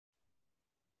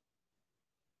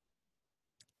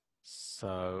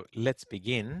So let's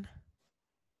begin.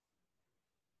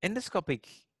 Endoscopic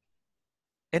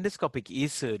ear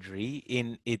surgery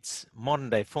in its modern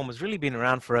day form has really been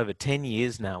around for over 10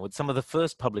 years now, with some of the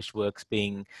first published works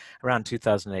being around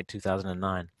 2008,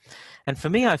 2009. And for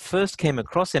me, I first came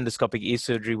across endoscopic ear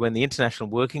surgery when the International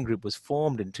Working Group was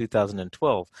formed in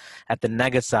 2012 at the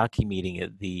Nagasaki meeting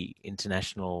at the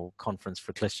International Conference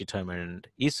for Cholesteatoma and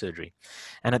Ear Surgery.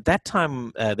 And at that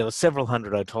time, there were several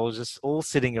hundred otologists all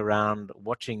sitting around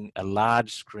watching a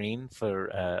large screen for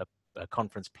a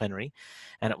conference plenary,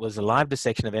 and it was a live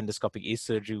dissection of endoscopic ear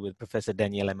surgery with Professor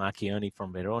Daniele Marchioni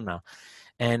from Verona.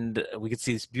 And we could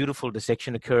see this beautiful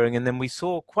dissection occurring, and then we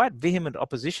saw quite vehement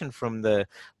opposition from the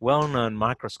well-known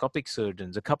microscopic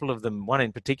surgeons, a couple of them, one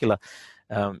in particular,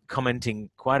 commenting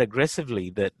quite aggressively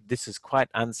that this is quite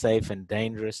unsafe and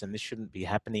dangerous and this shouldn't be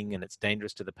happening and it's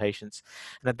dangerous to the patients.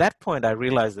 And at that point, I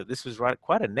realized that this was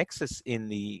quite a nexus in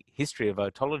the history of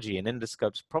otology, and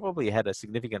endoscopes probably had a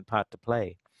significant part to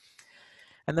play.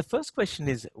 And the first question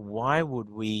is, why would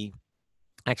we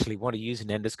actually want to use an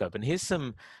endoscope? And here's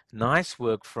some nice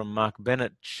work from Mark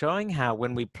Bennett showing how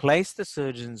when we place the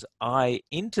surgeon's eye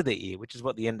into the ear, which is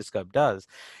what the endoscope does,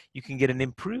 you can get an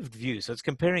improved view. So it's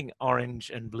comparing orange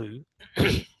and blue,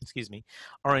 excuse me,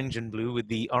 orange and blue, with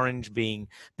the orange being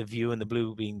the view and the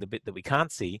blue being the bit that we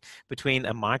can't see, between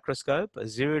a microscope, a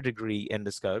 0-degree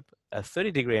endoscope, a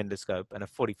 30-degree endoscope, and a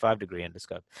 45-degree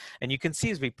endoscope. And you can see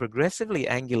as we progressively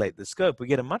angulate the scope, we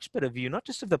get a much better view, not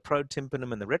just of the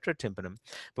protympanum and the retrotympanum,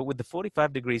 but with the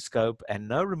 45-degree scope and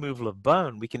no removal of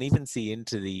bone, we can even see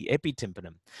into the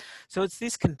epitympanum. So it's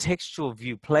this contextual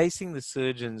view, placing the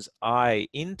surgeon's eye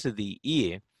into the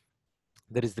ear,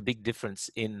 that is the big difference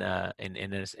in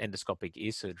endoscopic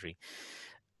ear surgery.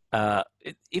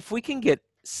 If we can get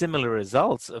similar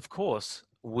results, of course,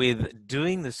 with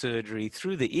doing the surgery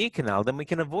through the ear canal, then we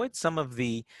can avoid some of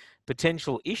the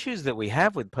potential issues that we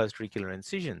have with post-auricular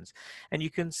incisions. And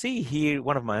you can see here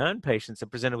one of my own patients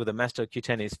that presented with a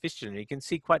mastocutaneous fistula. And you can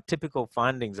see quite typical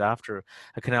findings after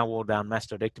a canal wall down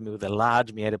mastodectomy with a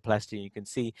large meataloplasty. You can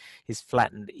see his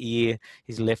flattened ear,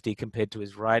 his left ear compared to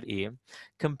his right ear,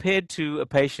 compared to a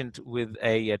patient with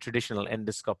a traditional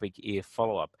endoscopic ear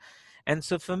follow-up. And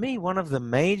so for me, one of the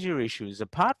major issues,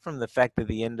 apart from the fact that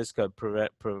the endoscope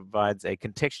provides a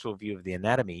contextual view of the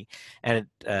anatomy, and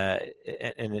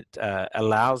it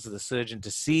allows the surgeon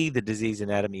to see the disease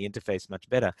anatomy interface much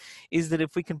better, is that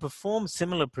if we can perform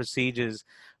similar procedures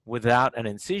without an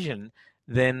incision,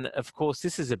 then of course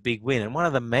this is a big win. And one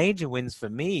of the major wins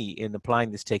for me in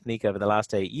applying this technique over the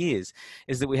last 8 years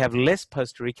is that we have less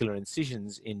post-auricular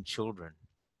incisions in children.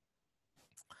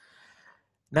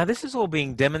 Now, this is all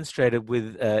being demonstrated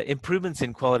with improvements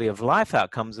in quality of life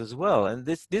outcomes as well. And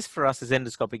this for us as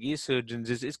endoscopic ear surgeons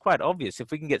is quite obvious.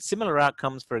 If we can get similar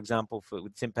outcomes, for example,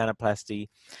 with tympanoplasty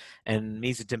and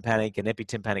mesotympanic and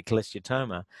epitympanic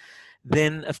cholesteatoma,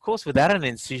 then, of course, without an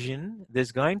incision,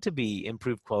 there's going to be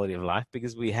improved quality of life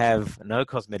because we have no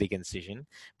cosmetic incision.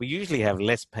 We usually have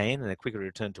less pain and a quicker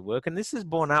return to work. And this is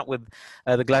borne out with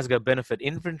the Glasgow Benefit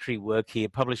Inventory work here,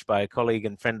 published by a colleague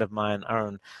and friend of mine,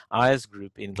 Aaron Ayers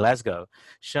Group in Glasgow,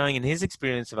 showing in his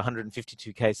experience of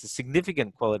 152 cases,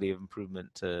 significant quality of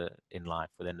improvement in life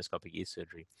with endoscopic ear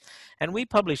surgery. And we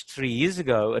published 3 years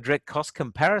ago a direct cost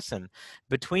comparison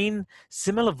between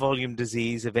similar volume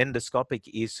disease of endoscopic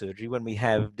ear surgery when we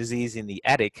have disease in the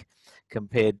attic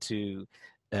compared to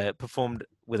performed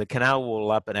with a canal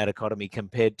wall up and adicotomy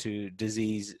compared to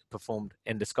disease performed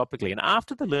endoscopically. And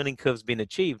after the learning curve's been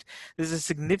achieved, there's a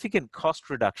significant cost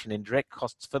reduction in direct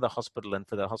costs for the hospital and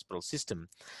for the hospital system,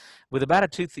 with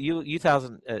about a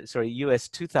US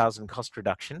 2,000 cost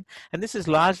reduction. And this is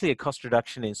largely a cost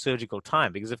reduction in surgical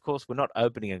time because, of course, we're not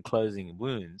opening and closing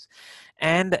wounds,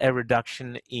 and a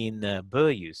reduction in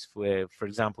burr use, where, for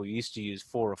example, you used to use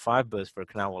 4 or 5 burrs for a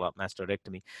canal wall up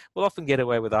mastodectomy. We'll often get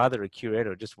away with either a curette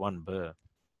or just 1 burr.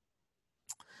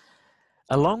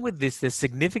 Along with this, there's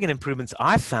significant improvements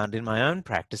I've found in my own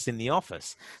practice in the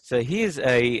office. So here's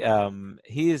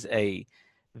a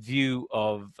view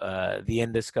of the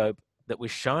endoscope that we're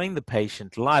showing the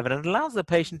patient live, and it allows the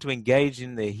patient to engage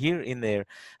in their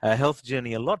health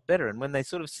journey a lot better. And when they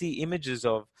sort of see images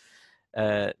of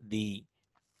the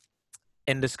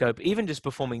endoscope, even just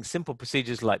performing simple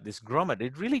procedures like this grommet,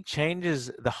 it really changes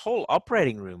the whole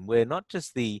operating room, where not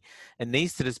just the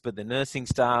anesthetist, but the nursing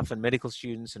staff and medical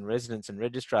students and residents and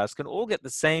registrars can all get the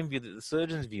same view that the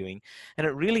surgeon's viewing, and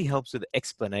it really helps with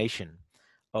explanation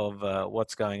of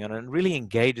what's going on, and really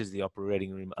engages the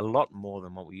operating room a lot more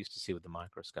than what we used to see with the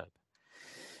microscope.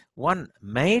 One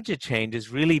major change has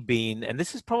really been, and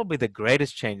this is probably the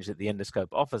greatest change that the endoscope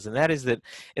offers, and that is that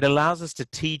it allows us to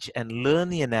teach and learn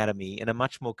the anatomy in a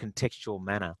much more contextual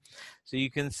manner. So you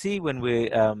can see when we're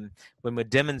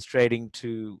demonstrating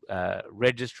to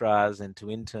registrars and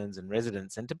to interns and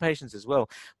residents and to patients as well,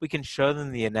 we can show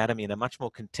them the anatomy in a much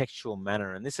more contextual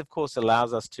manner. And this, of course,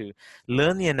 allows us to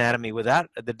learn the anatomy without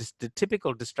the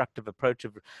typical destructive approach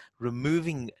of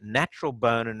removing natural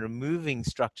bone and removing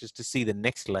structures to see the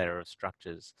next layer of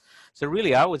structures. So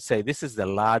really, I would say this is the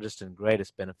largest and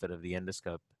greatest benefit of the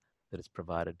endoscope that is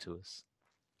provided to us.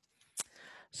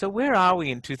 So where are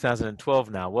we in 2012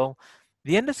 now? Well,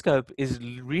 the endoscope is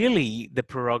really the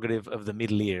prerogative of the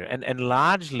middle ear and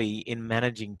largely in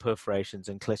managing perforations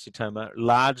and cholesteatoma,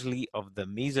 largely of the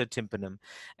mesotympanum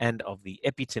and of the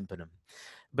epitympanum.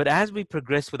 But as we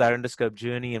progress with our endoscope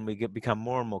journey and we become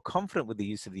more and more confident with the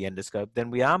use of the endoscope,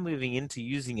 then we are moving into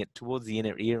using it towards the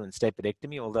inner ear and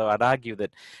stapedectomy, although I'd argue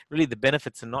that really the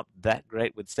benefits are not that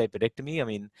great with stapedectomy. I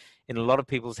mean, in a lot of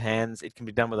people's hands, it can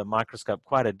be done with a microscope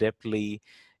quite adeptly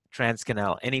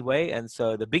transcanal anyway, and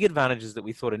so the big advantages that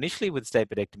we thought initially with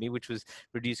stapedectomy, which was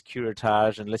reduced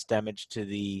curettage and less damage to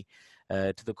the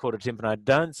chorda tympani,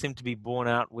 don't seem to be borne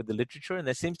out with the literature, and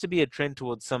there seems to be a trend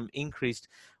towards some increased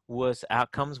worse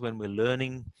outcomes when we're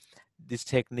learning this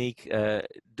technique,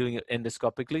 doing it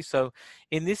endoscopically. So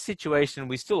in this situation,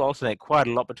 we still alternate quite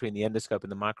a lot between the endoscope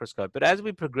and the microscope. But as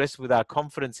we progress with our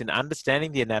confidence in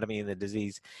understanding the anatomy and the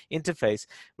disease interface,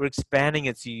 we're expanding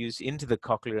its use into the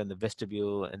cochlear and the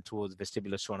vestibule and towards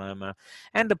vestibular schwannoma,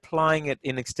 and applying it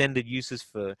in extended uses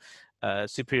for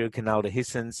superior canal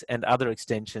dehiscence and other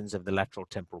extensions of the lateral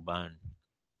temporal bone.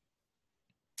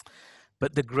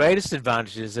 But the greatest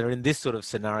advantages are in this sort of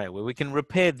scenario where we can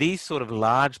repair these sort of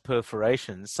large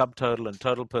perforations, subtotal and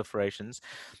total perforations,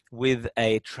 with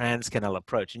a transcanal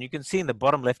approach. And you can see in the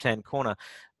bottom left-hand corner,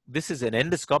 this is an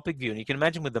endoscopic view, and you can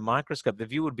imagine with the microscope, the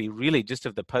view would be really just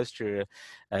of the posterior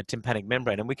tympanic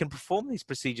membrane. And we can perform these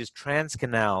procedures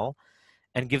transcanal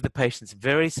and give the patients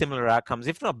very similar outcomes,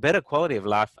 if not better quality of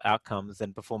life outcomes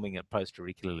than performing it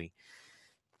post-auricularly.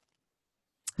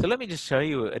 So let me just show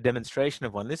you a demonstration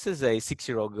of one. This is a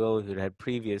 6-year-old girl who had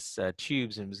previous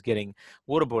tubes and was getting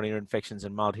waterborne ear infections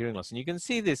and mild hearing loss. And you can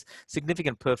see this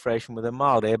significant perforation with a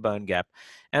mild air bone gap.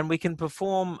 And we can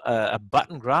perform a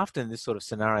button graft in this sort of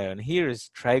scenario. And here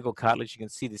is tragal cartilage. You can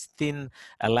see this thin,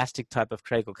 elastic type of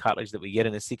tragal cartilage that we get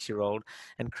in a 6-year-old,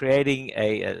 and creating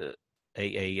a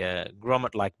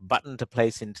grommet-like button to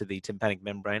place into the tympanic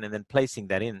membrane and then placing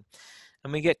that in.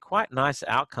 And we get quite nice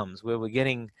outcomes where we're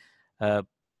getting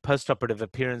post-operative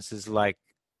appearances like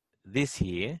this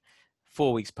here,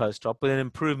 4 weeks post-op, with an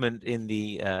improvement in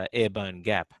the air bone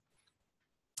gap.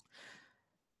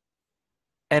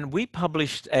 And we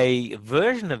published a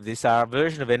version of this, our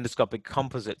version of endoscopic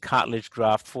composite cartilage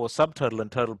graft for subtotal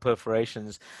and total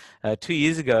perforations 2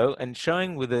 years ago, and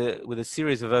showing with a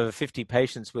series of over 50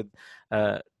 patients with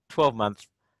 12-month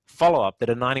follow-up that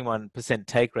a 91%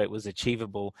 take rate was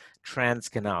achievable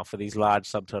transcanal for these large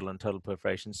subtotal and total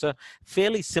perforations. So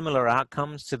fairly similar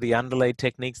outcomes to the underlay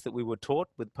techniques that we were taught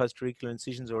with post-auricular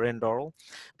incisions or endoral,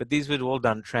 but these were all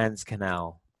done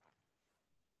transcanal.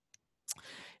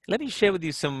 Let me share with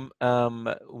you some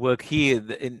work here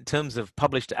in terms of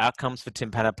published outcomes for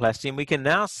tympanoplasty, and we can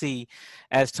now see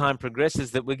as time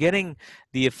progresses that we're getting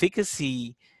the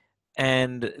efficacy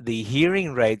and the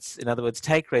hearing rates, in other words,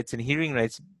 take rates and hearing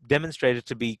rates, demonstrated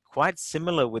to be quite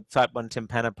similar with type 1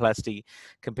 tympanoplasty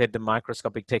compared to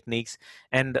microscopic techniques,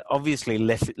 and obviously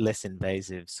less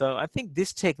invasive. So I think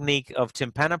this technique of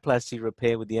tympanoplasty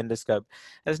repair with the endoscope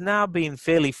has now been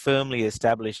fairly firmly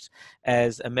established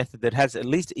as a method that has at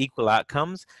least equal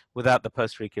outcomes without the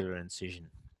post-auricular incision.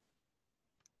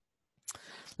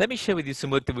 Let me share with you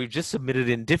some work that we've just submitted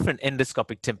in different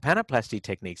endoscopic tympanoplasty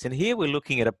techniques. And here we're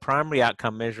looking at a primary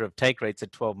outcome measure of take rates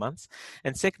at 12 months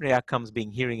and secondary outcomes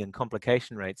being hearing and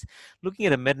complication rates, looking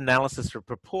at a meta-analysis of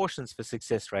proportions for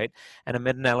success rate and a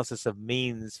meta-analysis of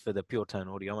means for the pure tone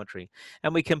audiometry.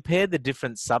 And we compared the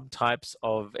different subtypes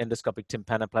of endoscopic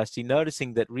tympanoplasty,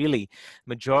 noticing that really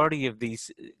majority of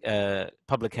these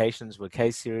publications were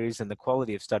case series and the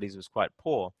quality of studies was quite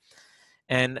poor.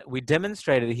 And we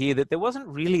demonstrated here that there wasn't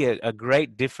really a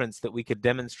great difference that we could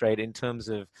demonstrate in terms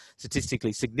of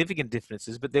statistically significant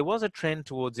differences, but there was a trend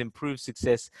towards improved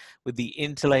success with the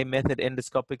interlay method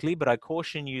endoscopically. But I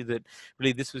caution you that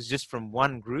really this was just from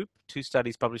one group, 2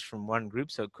 studies published from one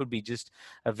group, so it could be just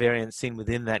a variance seen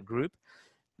within that group.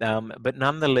 But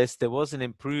nonetheless, there was an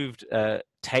improved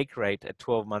take rate at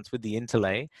 12 months with the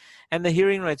interlay, and the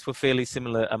hearing rates were fairly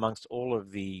similar amongst all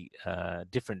of the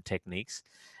different techniques.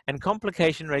 and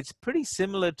complication rates pretty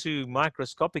similar to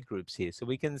microscopic groups here. So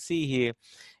we can see here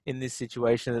in this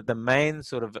situation that the main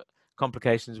sort of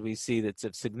complications we see that's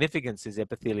of significance is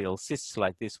epithelial cysts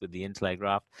like this with the interlay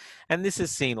graft, and this is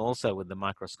seen also with the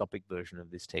microscopic version of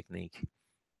this technique.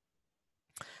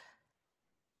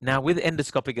 Now, with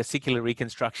endoscopic ossicular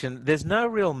reconstruction, there's no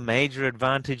real major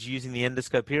advantage using the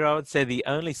endoscope here. I would say the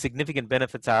only significant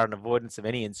benefits are an avoidance of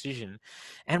any incision.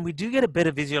 And we do get a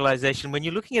better visualization when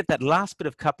you're looking at that last bit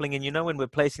of coupling, and you know when we're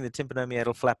placing the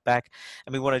tympanomiatal flap back,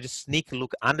 and we want to just sneak a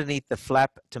look underneath the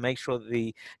flap to make sure that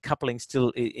the coupling's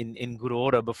still in good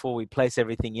order before we place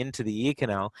everything into the ear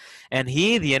canal. And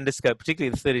here the endoscope, particularly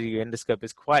the 30-degree endoscope,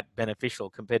 is quite beneficial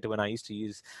compared to when I used to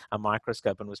use a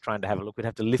microscope and was trying to have a look. We'd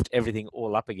have to lift everything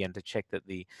all up again to check that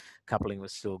the coupling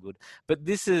was still good. But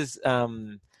this is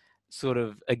sort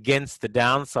of against the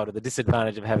downside or the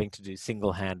disadvantage of having to do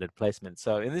single-handed placement.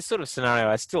 So in this sort of scenario,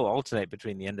 I still alternate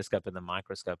between the endoscope and the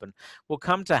microscope, and we'll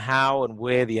come to how and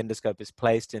where the endoscope is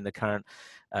placed in the current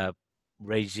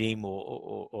regime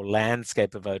or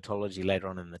landscape of otology later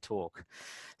on in the talk.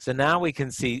 So now we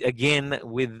can see again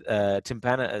with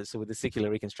so with the ossicular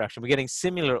reconstruction, we're getting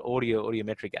similar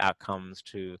audiometric outcomes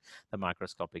to the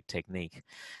microscopic technique.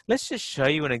 Let's just show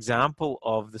you an example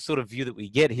of the sort of view that we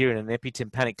get here in an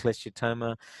epitympanic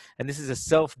cholesteatoma, and this is a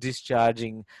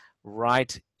self-discharging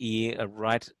right ear, a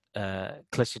right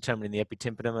cholesteatoma in the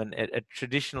epitympanum, and a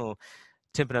traditional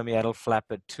tympanomiatal flap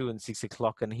at 2 and 6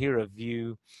 o'clock, and here a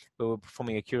view where we're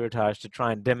performing a curettage to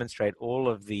try and demonstrate all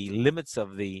of the limits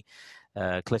of the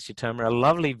cholesteatoma. A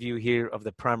lovely view here of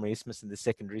the primary isthmus and the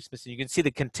secondary isthmus, and you can see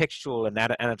the contextual and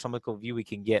anatomical view we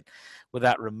can get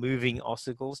without removing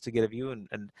ossicles to get a view,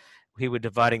 and here we're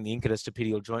dividing the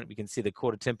incudostapedial joint. We can see the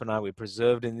chorda tympani were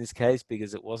preserved in this case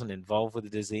because it wasn't involved with the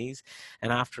disease,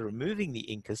 and after removing the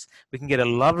incus, we can get a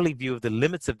lovely view of the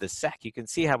limits of the sac. You can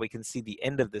see how we can see the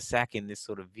end of the sac in this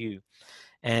sort of view.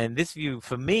 And this view,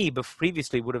 for me,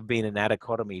 previously would have been an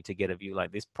adichotomy to get a view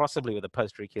like this, possibly with a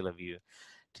postauricular view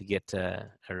to get a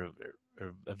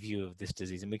view of this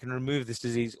disease. And we can remove this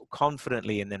disease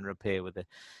confidently and then repair with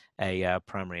a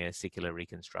primary ossicular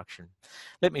reconstruction.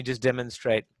 Let me just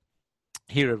demonstrate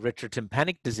here a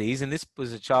retrotympanic disease, and this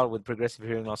was a child with progressive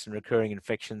hearing loss and recurring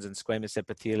infections and squamous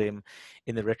epithelium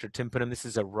in the retrotympanum. This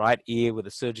is a right ear with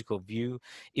a surgical view,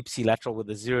 ipsilateral with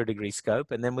a 0-degree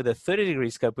scope, and then with a 30-degree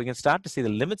scope we can start to see the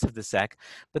limits of the sac,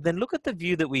 but then look at the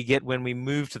view that we get when we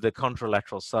move to the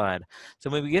contralateral side. So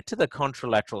when we get to the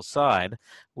contralateral side,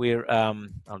 we're,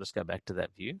 I'll just go back to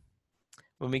that view.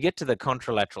 When we get to the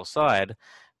contralateral side,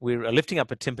 we're lifting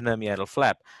up a tympanomiatal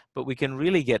flap, but we can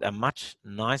really get a much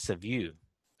nicer view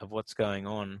of what's going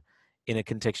on in a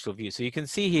contextual view. So you can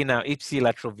see here now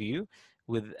ipsilateral view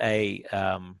with a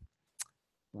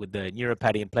with the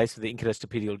neuropathy in place with the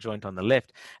incudostapedial joint on the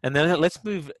left. And then let's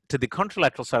move to the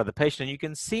contralateral side of the patient. And you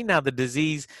can see now the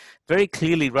disease very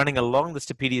clearly running along the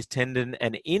stapedius tendon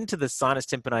and into the sinus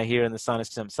tympani here and the sinus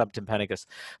subtympanicus.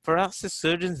 For us as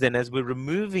surgeons then, as we're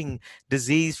removing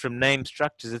disease from named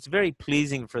structures, it's very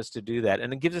pleasing for us to do that.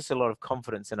 And it gives us a lot of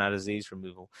confidence in our disease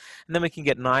removal. And then we can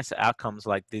get nice outcomes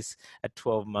like this at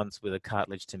 12 months with a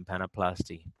cartilage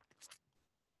tympanoplasty.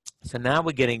 So now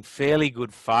we're getting fairly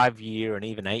good 5-year and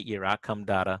even 8-year outcome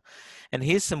data. And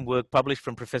here's some work published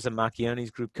from Professor Marchione's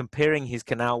group comparing his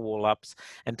canal wall ups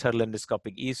and total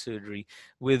endoscopic ear surgery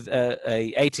with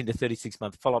a 18 to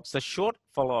 36-month follow-up. So short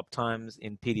follow-up times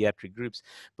in pediatric groups,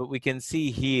 but we can see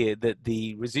here that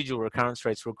the residual recurrence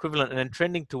rates were equivalent and then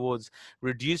trending towards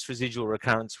reduced residual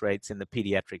recurrence rates in the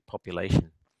pediatric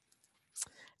population.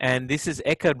 And this is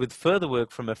echoed with further work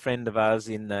from a friend of ours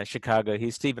in Chicago.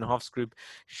 Here's Stephen Hoff's group,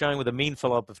 showing with a mean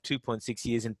follow-up of 2.6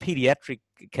 years in pediatric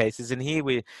cases. And here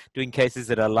we're doing cases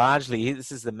that are largely,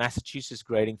 this is the Massachusetts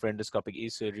grading for endoscopic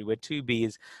ear surgery, where 2B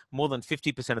is more than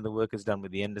 50% of the work is done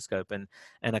with the endoscope, and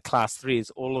a class 3 is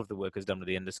all of the work is done with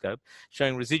the endoscope,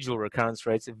 showing residual recurrence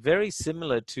rates very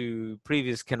similar to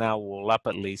previous canal wall up,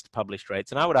 at least, published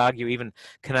rates. And I would argue even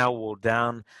canal wall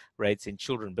down rates in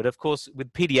children. But of course,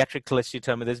 with pediatric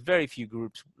cholesteatoma, there's very few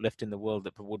groups left in the world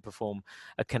that would perform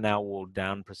a canal wall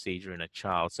down procedure in a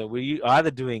child. So we're either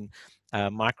doing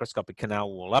microscopic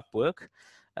canal wall up work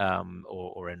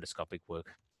or endoscopic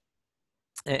work.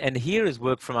 And here is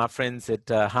work from our friends at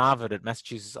Harvard, at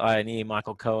Massachusetts Eye and Ear,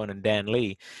 Michael Cohen and Dan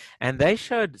Lee. And they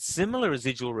showed similar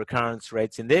residual recurrence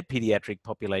rates in their pediatric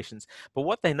populations. But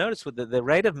what they noticed was that the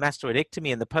rate of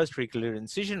mastoidectomy and the postauricular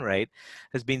incision rate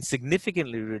has been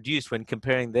significantly reduced when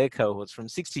comparing their cohorts from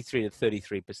 63 to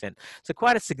 33%. So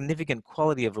quite a significant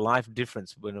quality of life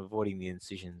difference when avoiding the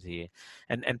incisions here.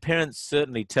 And parents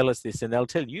certainly tell us this, and they'll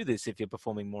tell you this if you're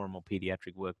performing more and more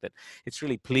pediatric work, that it's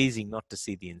really pleasing not to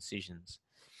see the incisions.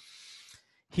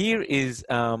 Here is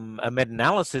a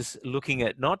meta-analysis looking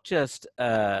at not just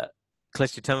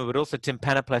cholesteatoma, but also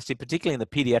tympanoplasty, particularly in the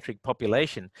pediatric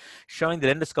population, showing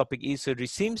that endoscopic ear surgery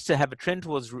seems to have a trend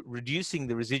towards reducing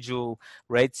the residual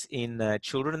rates in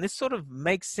children. And this sort of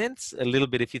makes sense a little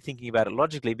bit if you're thinking about it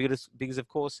logically, because of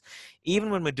course,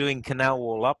 even when we're doing canal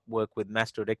wall up work with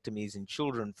mastoidectomies in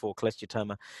children for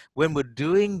cholesteatoma, when we're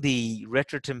doing the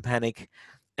retrotympanic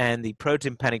and the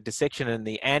protympanic dissection and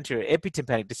the anterior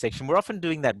epitympanic dissection, we're often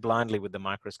doing that blindly with the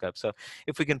microscope. So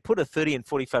if we can put a 30 and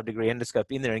 45-degree endoscope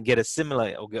in there and get a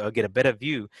similar or get a better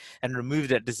view and remove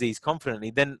that disease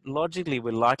confidently, then logically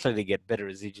we're likely to get better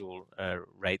residual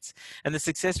rates. And the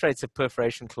success rates of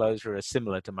perforation closure are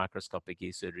similar to microscopic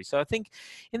ear surgery. So I think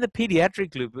in the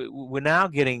pediatric loop, we're now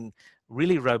getting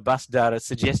really robust data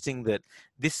suggesting that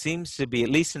this seems to be at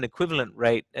least an equivalent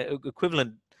rate,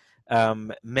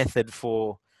 method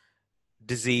for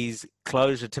disease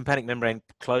closure, tympanic membrane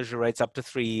closure rates up to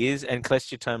 3 years, and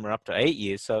cholesteatoma up to 8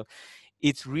 years. So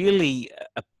it's really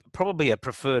probably a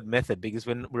preferred method because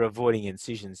we're avoiding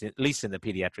incisions, at least in the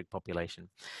pediatric population.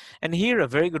 And here, a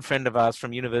very good friend of ours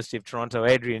from University of Toronto,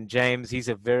 Adrian James, he's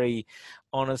a very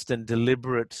honest and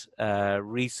deliberate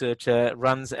researcher,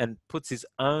 runs and puts his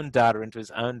own data into his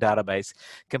own database,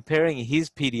 comparing his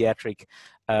pediatric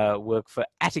work for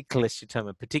attic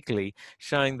cholesteatoma particularly,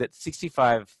 showing that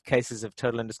 65 cases of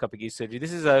total endoscopic ear surgery,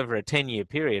 this is over a 10-year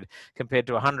period, compared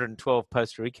to 112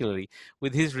 post-auricularly,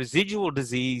 with his residual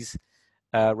disease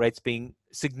rates being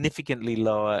significantly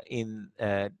lower in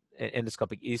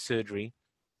endoscopic ear surgery,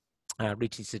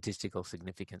 reaching statistical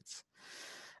significance.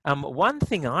 One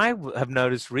thing I have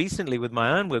noticed recently with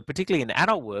my own work, particularly in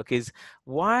adult work, is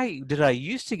why did I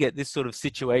used to get this sort of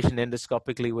situation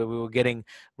endoscopically where we were getting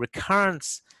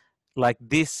recurrence like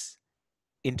this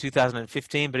in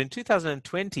 2015, but in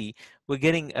 2020, we're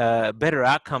getting better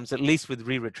outcomes, at least with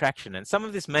re-retraction. And some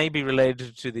of this may be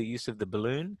related to the use of the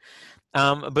balloon,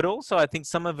 but also I think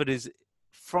some of it is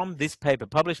from this paper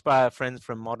published by our friends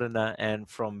from Modena and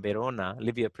from Verona,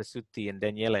 Livia Presutti and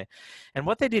Daniele. And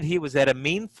what they did here was they had a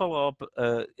mean follow-up,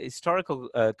 historical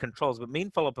controls, but mean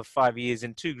follow-up of 5 years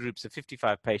in 2 groups of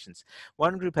 55 patients.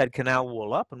 One group had canal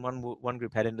wall up and one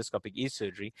group had endoscopic ear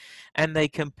surgery. And they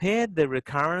compared the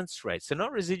recurrence rates, so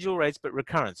not residual rates, but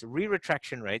recurrence,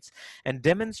 re-retraction rates, and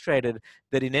demonstrated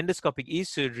that in endoscopic ear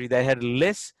surgery, they had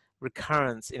less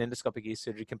recurrence in endoscopic ear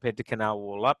surgery compared to canal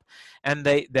wall up. And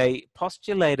they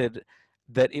postulated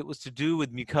that it was to do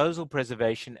with mucosal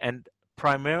preservation and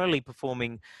primarily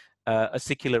performing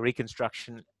ossicular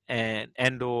reconstruction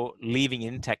and or leaving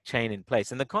intact chain in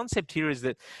place. And the concept here is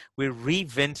that we're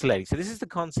reventilating. So this is the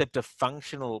concept of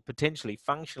functional, potentially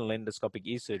functional endoscopic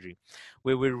ear surgery,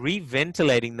 where we're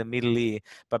reventilating the middle ear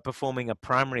by performing a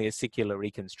primary ossicular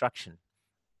reconstruction.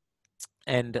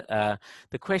 And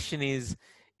the question is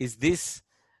this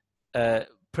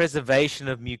preservation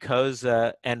of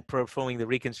mucosa and performing the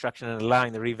reconstruction and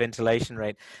allowing the reventilation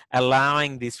rate,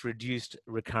 allowing this reduced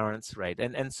recurrence rate?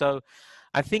 And so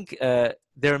I think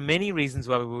there are many reasons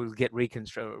why we will get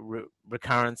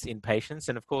recurrence in patients.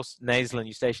 And of course, nasal and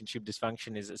eustachian tube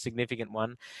dysfunction is a significant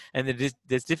one. And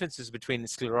there's differences between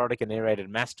sclerotic and aerated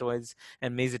mastoids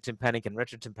and mesotympanic and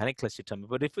retrotympanic cholesteatoma.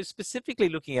 But if we're specifically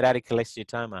looking at attic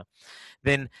cholesteatoma,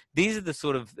 then these are the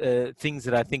sort of things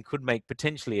that I think could make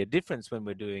potentially a difference when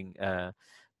we're doing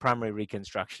primary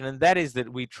reconstruction, and that is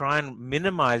that we try and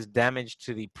minimize damage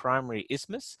to the primary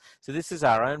isthmus. So this is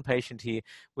our own patient here,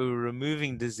 where we're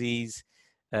removing disease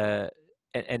and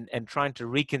trying to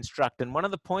reconstruct. And one of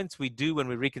the points we do when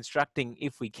we're reconstructing,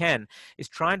 if we can, is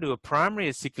try and do a primary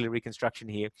ossicular reconstruction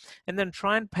here, and then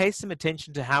try and pay some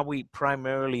attention to how we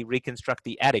primarily reconstruct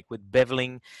the attic with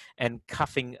beveling and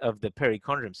cuffing of the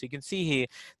perichondrium. So you can see here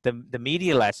the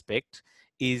medial aspect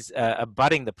is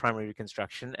abutting the primary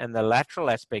reconstruction, and the lateral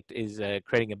aspect is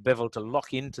creating a bevel to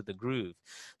lock into the groove.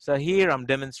 So here I'm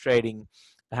demonstrating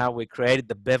how we created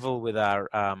the bevel with our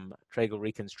tragal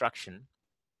reconstruction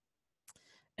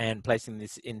and placing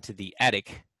this into the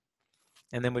attic.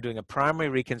 And then we're doing a primary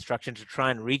reconstruction to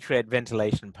try and recreate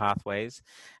ventilation pathways,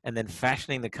 and then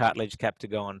fashioning the cartilage cap to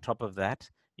go on top of that.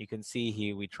 You can see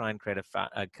here we try and create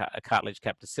a cartilage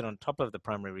cap to sit on top of the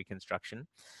primary reconstruction.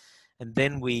 And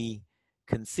then we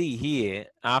can see here,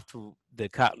 after the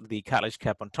cartilage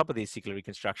cap on top of the ossicular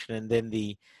reconstruction, and then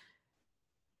the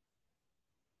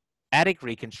attic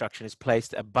reconstruction is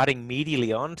placed abutting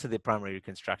medially onto the primary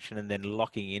reconstruction and then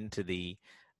locking into the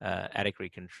attic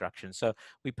reconstruction. So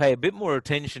we pay a bit more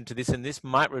attention to this, and this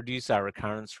might reduce our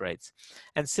recurrence rates.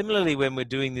 And similarly, when we're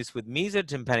doing this with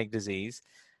mesotympanic disease,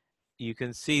 you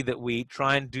can see that we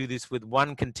try and do this with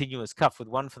one continuous cuff, with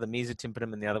one for the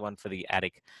mesotympanum and the other one for the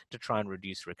attic, to try and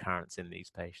reduce recurrence in these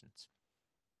patients.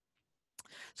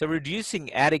 So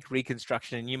reducing attic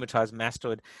reconstruction in pneumatized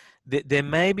mastoid, there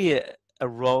may be a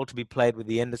role to be played with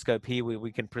the endoscope here, where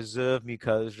we can preserve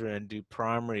mucosa and do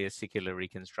primary ossicular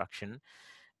reconstruction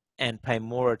and pay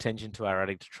more attention to our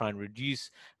attic to try and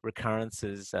reduce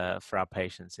recurrences for our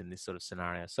patients in this sort of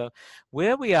scenario. So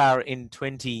where we are in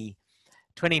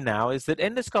 2020 now is that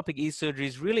endoscopic ear surgery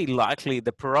is really likely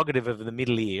the prerogative of the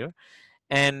middle ear,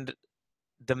 and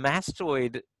the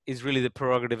mastoid is really the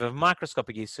prerogative of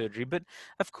microscopic ear surgery. But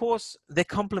of course, they're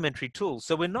complementary tools.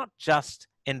 So we're not just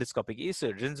endoscopic ear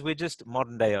surgeons, we're just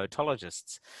modern day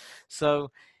otologists.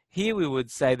 So here we would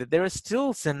say that there are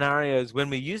still scenarios when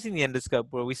we're using the endoscope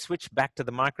where we switch back to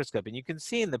the microscope. And you can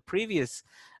see in the previous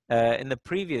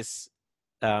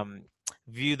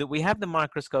view that we have the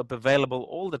microscope available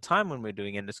all the time when we're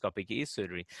doing endoscopic ear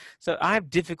surgery. So I have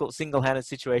difficult single-handed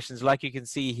situations, like you can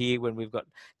see here when we've got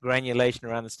granulation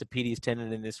around the stapedius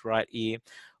tendon in this right ear,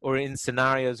 or in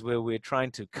scenarios where we're trying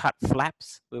to cut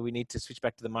flaps, where we need to switch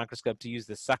back to the microscope to use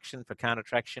the suction for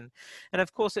countertraction. And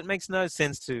of course, it makes no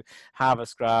sense to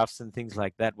harvest grafts and things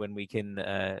like that when we can,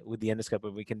 with the endoscope,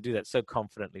 when we can do that so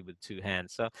confidently with two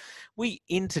hands. So we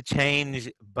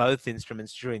interchange both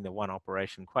instruments during the one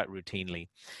operation quite routinely.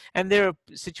 And there are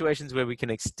situations where we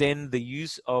can extend the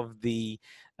use of the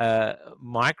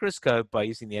microscope by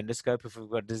using the endoscope if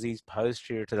we've got disease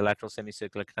posterior to the lateral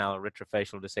semicircular canal or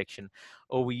retrofacial dissection,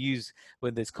 or we use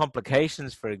when there's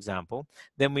complications, for example,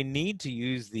 then we need to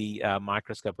use the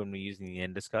microscope when we're using the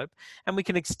endoscope. And we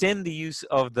can extend the use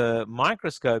of the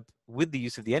microscope with the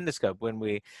use of the endoscope when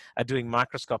we are doing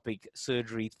microscopic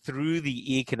surgery through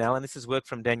the ear canal. And this is work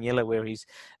from Daniela, where he's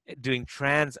doing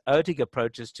transotic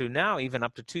approaches to now even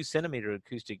up to 2 centimeter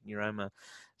acoustic neuroma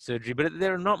surgery. But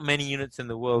there are not many units in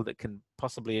the world that can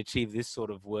possibly achieve this sort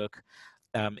of work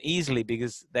easily,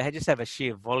 because they just have a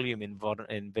sheer volume in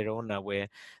Verona where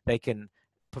they can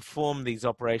perform these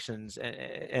operations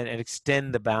and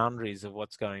extend the boundaries of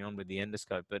what's going on with the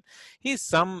endoscope. But here's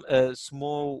some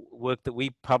small work that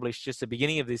we published just at the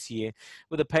beginning of this year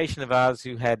with a patient of ours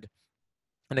who had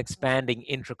an expanding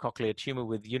intracochlear tumor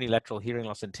with unilateral hearing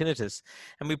loss and tinnitus,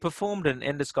 and we performed an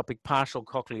endoscopic partial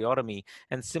cochleotomy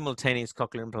and simultaneous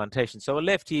cochlear implantation. So a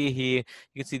left ear here,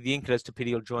 you can see the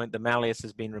incudostapedial joint, the malleus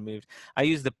has been removed. I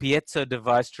used the piezo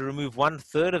device to remove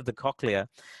 1/3 of the cochlea,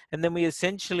 and then we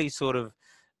essentially sort of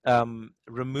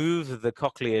remove the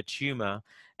cochlear tumor,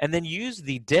 and then use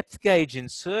the depth gauge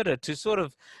inserter to sort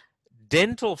of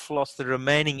dental floss the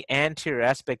remaining anterior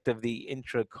aspect of the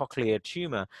intracochlear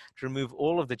tumor to remove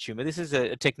all of the tumor. This is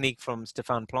a technique from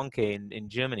Stefan Plonke in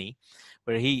Germany,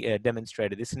 where he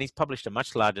demonstrated this, and he's published a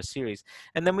much larger series.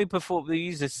 And then we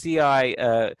used a CI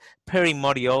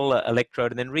perimodiolar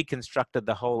electrode and then reconstructed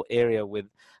the whole area with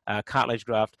cartilage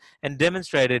graft and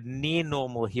demonstrated near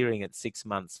normal hearing at 6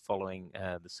 months following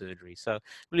the surgery. So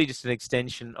really just an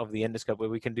extension of the endoscope where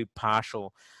we can do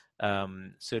partial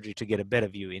surgery to get a better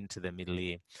view into the middle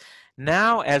ear.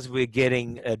 Now, as we're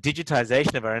getting a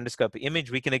digitization of our endoscopic image,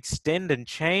 we can extend and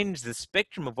change the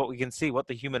spectrum of what we can see, what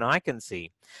the human eye can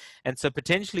see. And so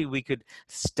potentially we could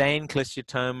stain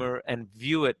cholesteatoma and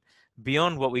view it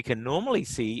beyond what we can normally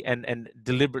see, and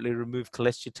deliberately remove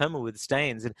cholesteatoma with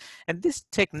stains. And this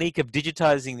technique of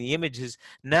digitizing the image has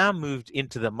now moved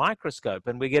into the microscope,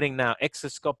 and we're getting now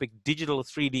exoscopic digital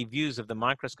 3D views of the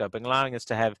microscope, allowing us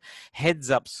to have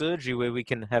heads-up surgery where we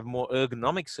can have more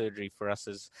ergonomic surgery for us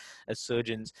as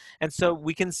surgeons. And so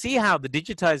we can see how the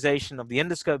digitization of the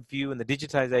endoscope view and the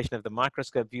digitization of the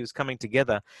microscope view is coming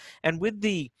together. And with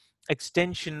the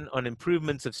extension on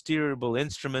improvements of steerable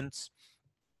instruments,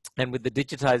 and with the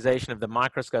digitization of the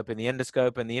microscope and the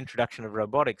endoscope and the introduction of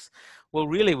robotics, well,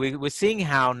 really, we're seeing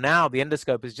how now the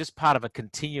endoscope is just part of a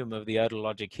continuum of the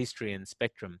otologic history and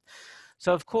spectrum.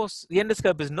 So, of course, the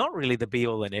endoscope is not really the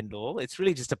be-all and end-all. It's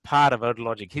really just a part of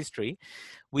otologic history.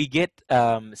 We get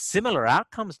similar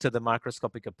outcomes to the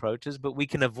microscopic approaches, but we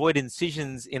can avoid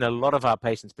incisions in a lot of our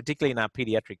patients, particularly in our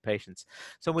pediatric patients.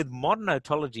 So with modern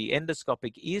otology,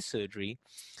 endoscopic ear surgery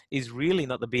is really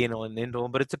not the be-all and end-all,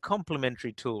 but it's a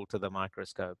complementary tool to the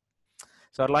microscope.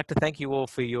 So I'd like to thank you all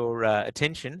for your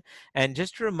attention. And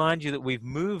just to remind you that we've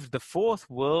moved the 4th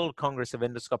World Congress of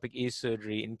Endoscopic Ear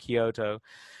Surgery in Kyoto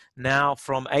now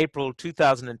from April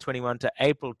 2021 to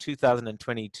April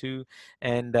 2022.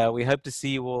 And we hope to see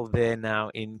you all there now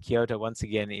in Kyoto once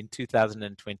again in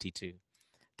 2022.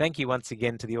 Thank you once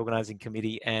again to the organizing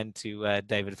committee and to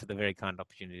David for the very kind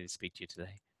opportunity to speak to you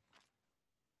today.